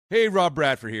Hey, Rob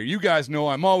Bradford here. You guys know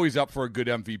I'm always up for a good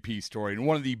MVP story, and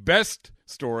one of the best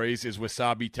stories is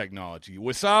Wasabi Technology.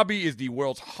 Wasabi is the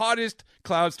world's hottest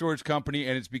cloud storage company,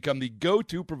 and it's become the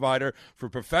go-to provider for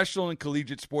professional and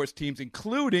collegiate sports teams,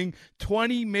 including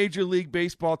 20 Major League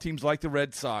Baseball teams like the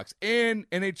Red Sox and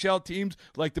NHL teams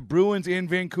like the Bruins and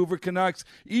Vancouver Canucks.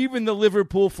 Even the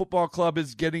Liverpool Football Club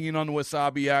is getting in on the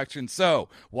Wasabi action. So,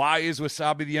 why is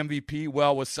Wasabi the MVP?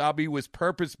 Well, Wasabi was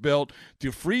purpose-built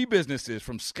to free businesses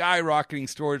from skyrocketing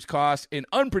storage costs and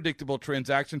unpredictable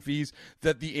transaction fees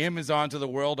that the Amazons of the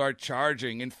world are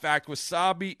charging. In fact,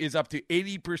 Wasabi is up to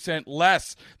 80%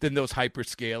 less than those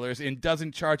hyperscalers and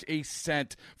doesn't charge a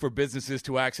cent for businesses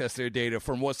to access their data.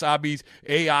 From Wasabi's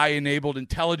AI-enabled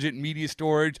intelligent media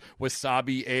storage,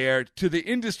 Wasabi Air, to the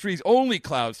industry's only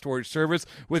cloud storage service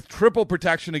with triple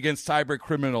protection against cyber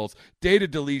criminals, data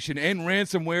deletion, and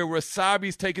ransomware,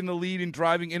 Wasabi's taken the lead in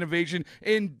driving innovation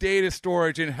in data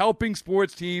storage and helping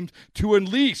sports teams to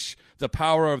unleash the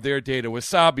power of their data.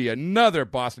 Wasabi, another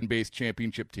Boston-based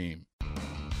championship team.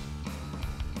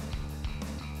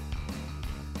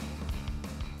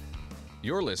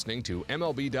 You're listening to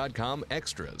MLB.com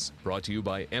Extras, brought to you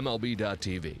by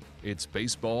MLB.tv. It's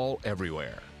baseball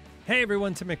everywhere. Hey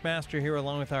everyone, Tim McMaster here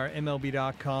along with our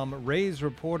MLB.com Rays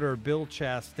reporter Bill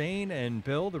Chastain. And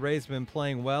Bill, the Rays have been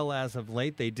playing well as of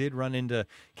late. They did run into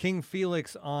King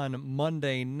Felix on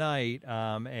Monday night,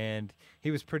 and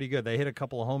he was pretty good. They hit a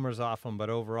couple of homers off him, but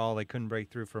overall they couldn't break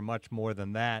through for much more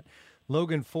than that.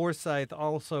 Logan Forsythe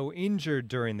also injured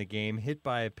during the game, hit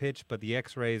by a pitch, but the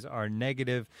X-rays are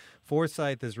negative.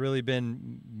 Forsythe has really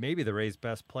been maybe the Rays'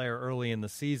 best player early in the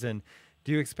season.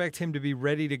 Do you expect him to be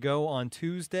ready to go on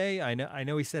Tuesday? I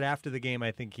know he said after the game,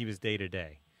 I think he was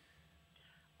day-to-day.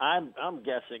 I'm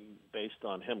guessing based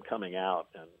on him coming out,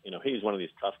 and, he's one of these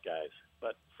tough guys,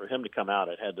 but for him to come out,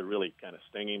 it had to really kind of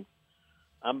sting him.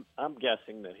 I'm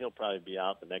guessing that he'll probably be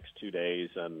out the next 2 days,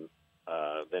 and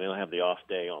then he'll have the off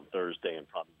day on Thursday and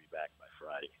probably be back by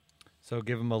Friday. So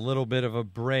give him a little bit of a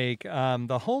break.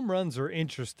 The home runs are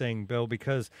interesting, Bill,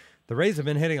 because the Rays have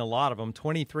been hitting a lot of them,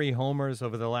 23 homers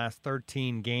over the last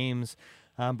 13 games.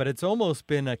 But it's almost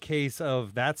been a case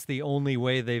of that's the only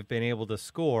way they've been able to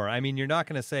score. I mean, you're not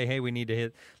going to say, hey, we need to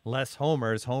hit less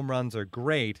homers. Home runs are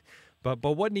great. But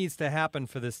what needs to happen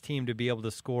for this team to be able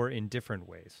to score in different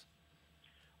ways?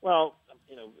 Well,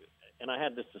 and I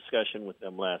had this discussion with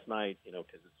them last night,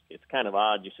 because it's kind of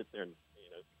odd. You sit there and,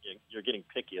 you're getting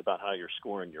picky about how you're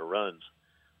scoring your runs.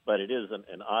 But it is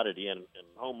an oddity. And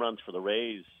home runs for the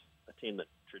Rays, a team that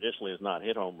traditionally has not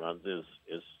hit home runs, is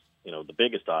the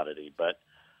biggest oddity. But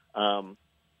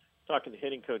talking to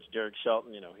hitting coach Derek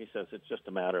Shelton, he says it's just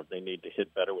a matter of they need to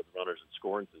hit better with runners in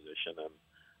scoring position,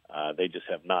 and they just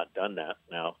have not done that.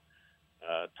 Now,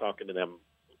 talking to them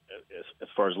as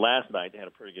far as last night, they had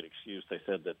a pretty good excuse. They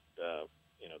said that the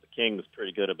King was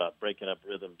pretty good about breaking up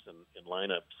rhythms in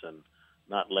lineups and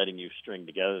not letting you string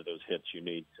together those hits you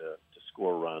need to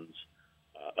score runs,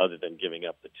 other than giving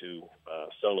up the two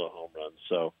solo home runs.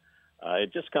 So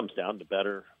it just comes down to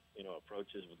better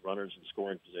approaches with runners in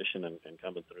scoring position and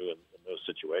coming through in those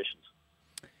situations.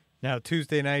 Now,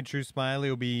 Tuesday night, Drew Smyly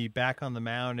will be back on the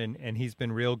mound, and he's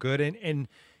been real good. And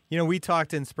we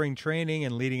talked in spring training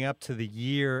and leading up to the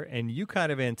year, and you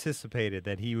kind of anticipated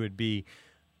that he would be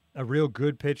a real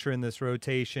good pitcher in this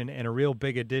rotation and a real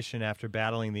big addition after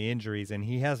battling the injuries, and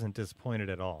he hasn't disappointed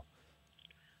at all.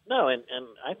 No, and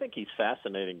I think he's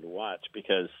fascinating to watch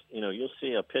because, you'll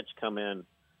see a pitch come in,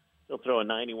 he'll throw a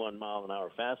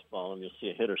 91-mile-an-hour fastball, and you'll see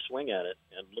a hitter swing at it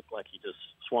and look like he just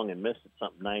swung and missed at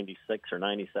something 96 or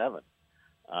 97.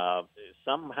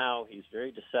 Somehow he's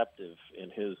very deceptive in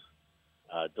his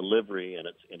delivery, and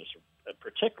it's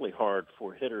particularly hard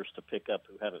for hitters to pick up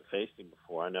who haven't faced him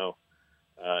before. I know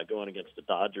going against the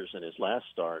Dodgers in his last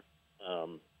start,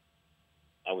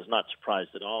 I was not surprised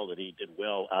at all that he did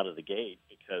well out of the gate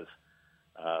because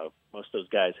most of those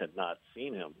guys had not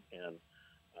seen him, and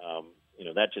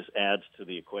that just adds to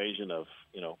the equation of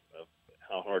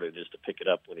how hard it is to pick it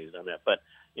up when he's done that. But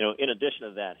in addition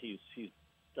to that, he's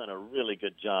done a really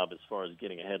good job as far as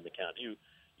getting ahead in the count. You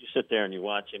sit there and you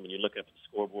watch him and you look up at the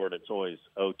scoreboard, it's always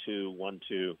 0-2,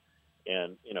 1-2.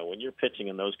 And, when you're pitching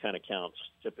in those kind of counts,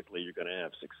 typically you're going to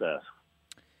have success.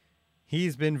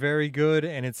 He's been very good,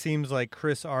 and it seems like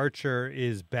Chris Archer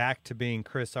is back to being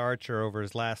Chris Archer over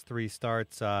his last three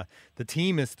starts. The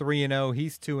team is 3-0.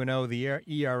 He's 2-0. The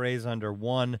ERA is under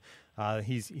 1.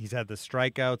 He's had the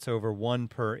strikeouts over 1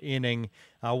 per inning.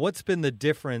 What's been the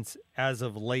difference as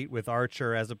of late with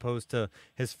Archer as opposed to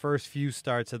his first few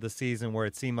starts of the season where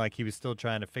it seemed like he was still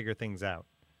trying to figure things out?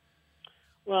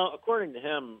 Well, according to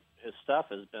him, his stuff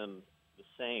has been the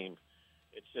same.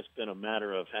 It's just been a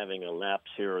matter of having a lapse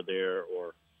here or there,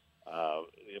 or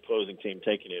the opposing team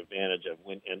taking advantage of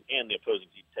when, and the opposing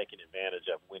team taking advantage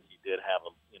of when he did have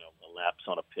a lapse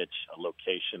on a pitch, a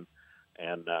location,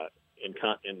 and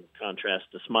in contrast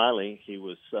to Smiley, he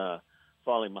was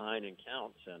falling behind in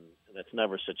counts, and that's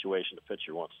never a situation a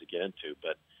pitcher wants to get into.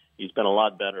 But he's been a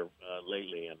lot better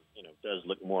lately, and does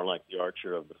look more like the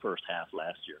Archer of the first half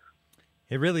last year.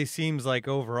 It really seems like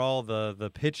overall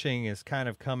the pitching is kind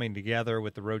of coming together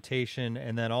with the rotation,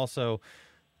 and then also,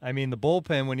 I mean, the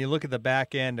bullpen, when you look at the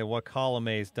back end and what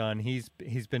Colome's done, he's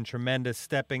been tremendous,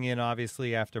 stepping in,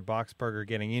 obviously, after Boxberger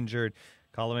getting injured.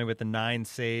 Colome with the 9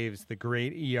 saves, the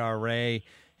great ERA.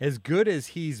 As good as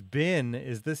he's been,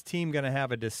 is this team going to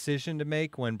have a decision to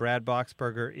make when Brad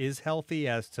Boxberger is healthy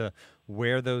as to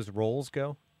where those roles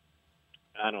go?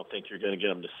 I don't think you're going to get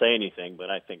him to say anything,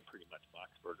 but I think pretty much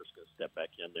Boxberger's going to step back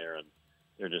in there, and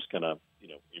they're just going to,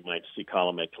 you might see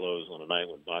Colome close on a night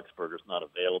when Boxberger's not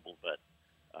available, but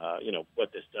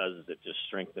what this does is it just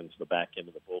strengthens the back end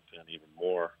of the bullpen even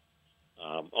more.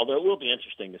 Although it will be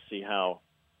interesting to see how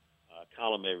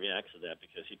Colome reacts to that,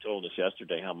 because he told us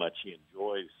yesterday how much he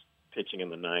enjoys pitching in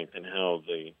the ninth and how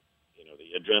the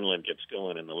adrenaline gets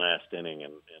going in the last inning,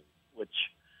 and which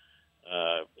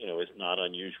is not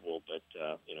unusual, but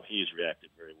he's reacted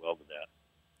very well to that.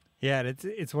 Yeah,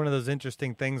 it's one of those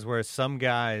interesting things where some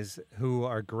guys who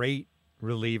are great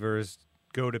relievers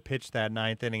go to pitch that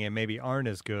ninth inning and maybe aren't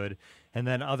as good, and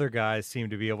then other guys seem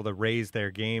to be able to raise their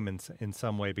game in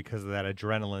some way because of that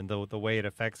adrenaline, the way it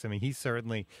affects him. And he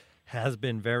certainly has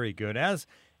been very good. As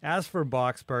for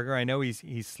Boxberger, I know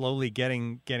he's slowly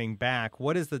getting back.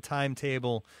 What is the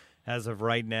timetable as of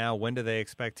right now? When do they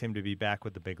expect him to be back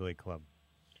with the big league club?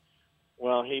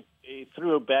 Well, he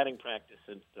threw a batting practice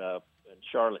in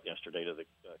Charlotte yesterday to the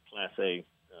Class A,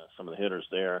 some of the hitters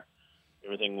there.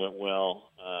 Everything went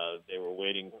well. They were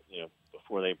waiting,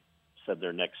 before they said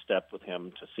their next step with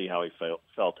him to see how he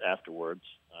felt afterwards.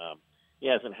 He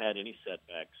hasn't had any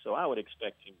setbacks, so I would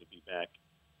expect him to be back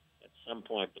at some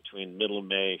point between middle of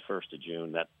May, 1st of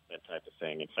June, that type of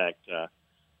thing. In fact,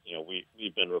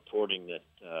 we've been reporting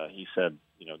that he said,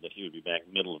 that he would be back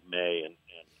middle of May, and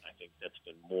I think that's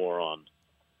been more on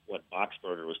what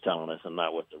Boxberger was telling us and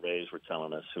not what the Rays were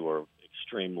telling us, who are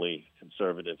extremely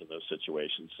conservative in those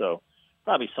situations. So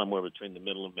probably somewhere between the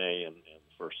middle of May and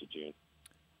the 1st of June.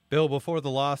 Bill, before the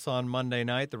loss on Monday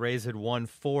night, the Rays had won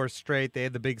 4 straight. They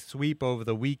had the big sweep over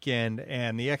the weekend,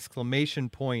 and the exclamation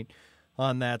point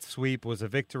on that sweep was a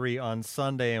victory on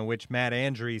Sunday in which Matt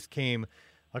Andriese came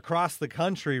across the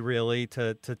country, really,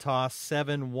 to toss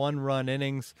 7 one-run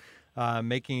innings,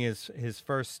 making his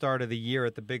first start of the year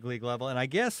at the big league level. And I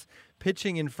guess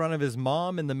pitching in front of his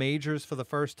mom in the majors for the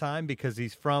first time because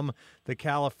he's from the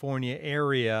California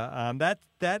area.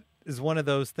 That is one of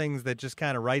those things that just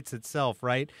kind of writes itself,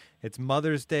 right? It's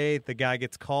Mother's Day. The guy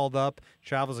gets called up,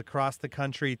 travels across the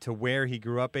country to where he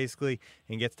grew up, basically,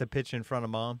 and gets to pitch in front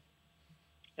of mom.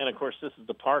 And, of course, this is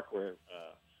the park where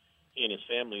he and his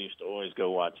family used to always go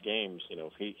watch games.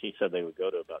 He said they would go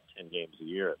to about 10 games a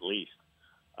year at least.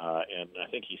 And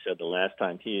I think he said the last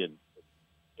time he had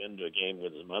been to a game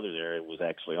with his mother there, it was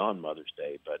actually on Mother's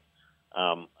Day. But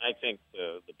I think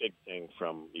the big thing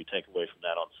you take away from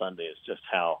that on Sunday is just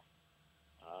how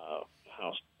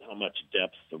much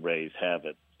depth the Rays have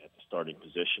at the starting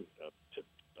position,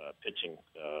 pitching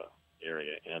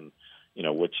area, and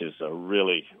which is a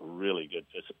really, really good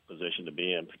position to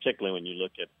be in, particularly when you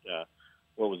look at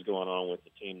what was going on with the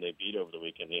team they beat over the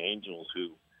weekend, the Angels, who,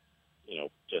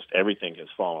 just everything has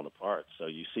fallen apart. So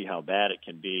you see how bad it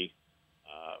can be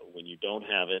when you don't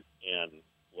have it, and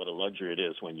what a luxury it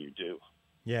is when you do.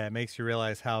 Yeah, it makes you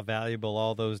realize how valuable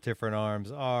all those different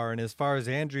arms are. And as far as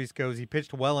Andriese goes, he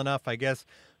pitched well enough, I guess,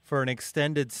 for an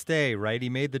extended stay, right? He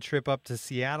made the trip up to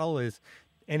Seattle. Is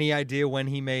any idea when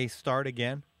he may start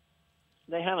again?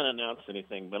 They haven't announced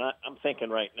anything, but I'm thinking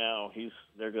right now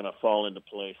they're going to fall into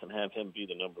place and have him be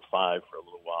the number 5 for a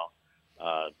little while.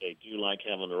 They do like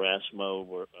having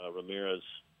Erasmo Ramirez,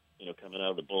 coming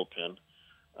out of the bullpen,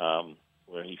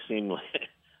 where he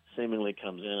seemingly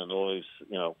comes in and always,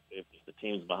 if the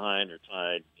team's behind or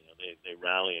tied, they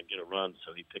rally and get a run,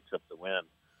 so he picks up the win.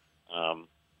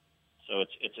 So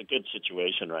it's a good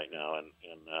situation right now,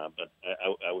 but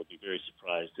I would be very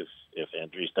surprised if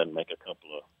Andriese doesn't make a couple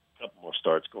more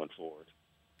starts going forward.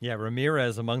 Yeah,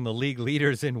 Ramirez among the league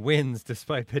leaders in wins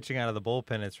despite pitching out of the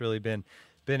bullpen. It's really been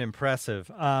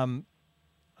impressive.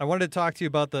 I wanted to talk to you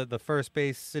about the first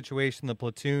base situation, the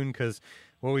platoon, because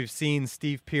what we've seen,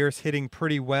 Steve Pearce hitting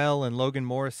pretty well and Logan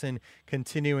Morrison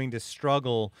continuing to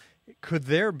struggle. Could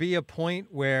there be a point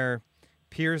where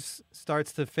Pierce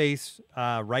starts to face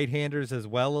right-handers as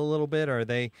well a little bit? Or are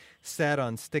they set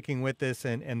on sticking with this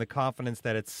and the confidence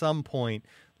that at some point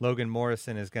Logan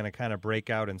Morrison is going to kind of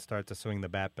break out and start to swing the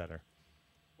bat better?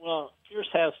 Well, Pierce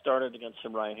has started against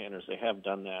some right-handers. They have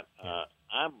done that.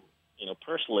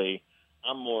 Personally,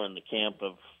 I'm more in the camp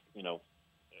of,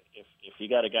 if you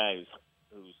got a guy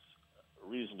who's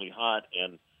reasonably hot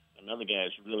and another guy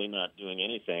is really not doing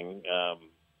anything,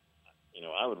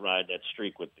 I would ride that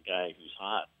streak with the guy who's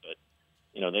hot. But,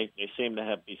 they seem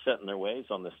to be set in their ways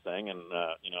on this thing, and,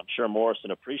 I'm sure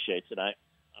Morrison appreciates it. I'm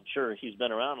sure he's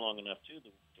been around long enough, too,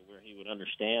 to where he would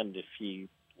understand if he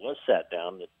was sat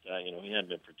down that, he hadn't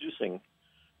been producing,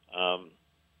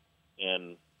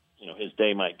 and, his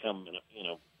day might come,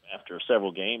 after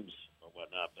several games or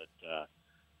whatnot.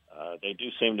 But they do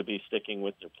seem to be sticking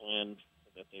with their plan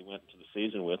that they went into the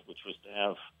season with, which was to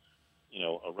have,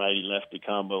 a righty-lefty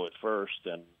combo at first.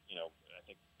 And, I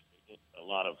think a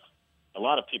lot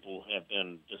of people have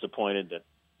been disappointed that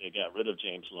they got rid of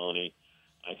James Loney.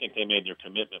 I think they made their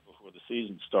commitment before the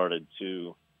season started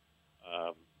to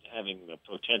having the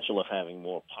potential of having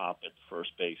more pop at the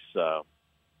first base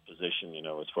position,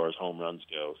 as far as home runs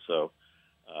go. So,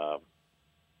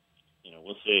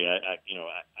 we'll see.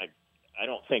 I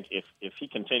don't think if he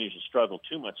continues to struggle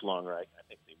too much longer, I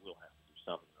think they will have to do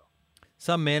something, though.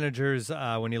 Some managers,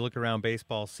 when you look around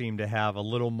baseball, seem to have a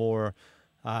little more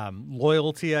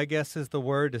loyalty, I guess is the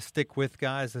word, to stick with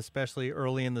guys, especially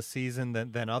early in the season,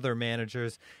 than other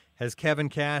managers. Has Kevin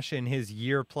Cash, in his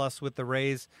year plus with the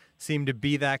Rays, seemed to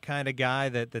be that kind of guy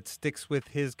that sticks with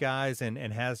his guys and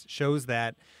shows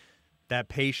that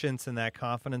patience and that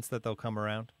confidence that they'll come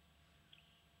around?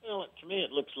 Well, to me,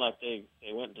 it looks like they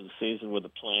went into the season with a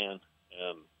plan.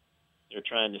 They're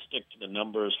trying to stick to the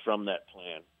numbers from that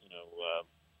plan.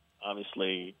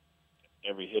 Obviously,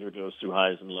 every hitter goes through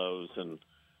highs and lows, and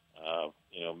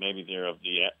maybe they're of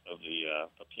the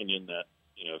opinion that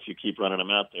if you keep running them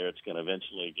out there, it's going to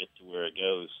eventually get to where it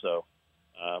goes. So,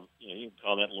 you can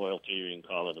call that loyalty or you can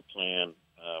call it a plan.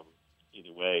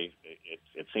 Either way,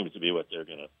 it seems to be what they're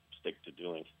going to stick to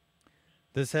doing.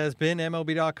 This has been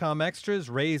MLB.com Extras,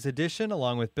 Rays Edition,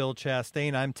 along with Bill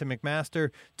Chastain. I'm Tim McMaster.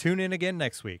 Tune in again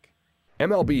next week.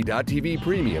 MLB.tv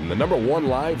Premium, the #1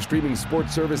 live streaming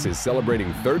sports service, is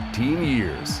celebrating 13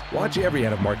 years. Watch every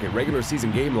out-of-market regular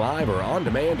season game live or on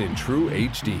demand in true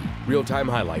HD. Real-time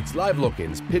highlights, live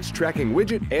look-ins, pitch tracking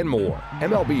widget, and more.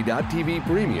 MLB.tv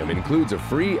Premium includes a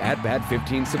free At-Bat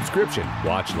 15 subscription.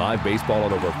 Watch live baseball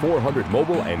on over 400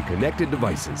 mobile and connected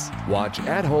devices. Watch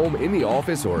at home, in the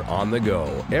office, or on the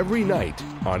go, every night,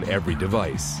 on every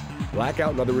device. Blackout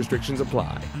and other restrictions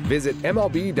apply. Visit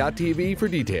MLB.tv for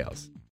details.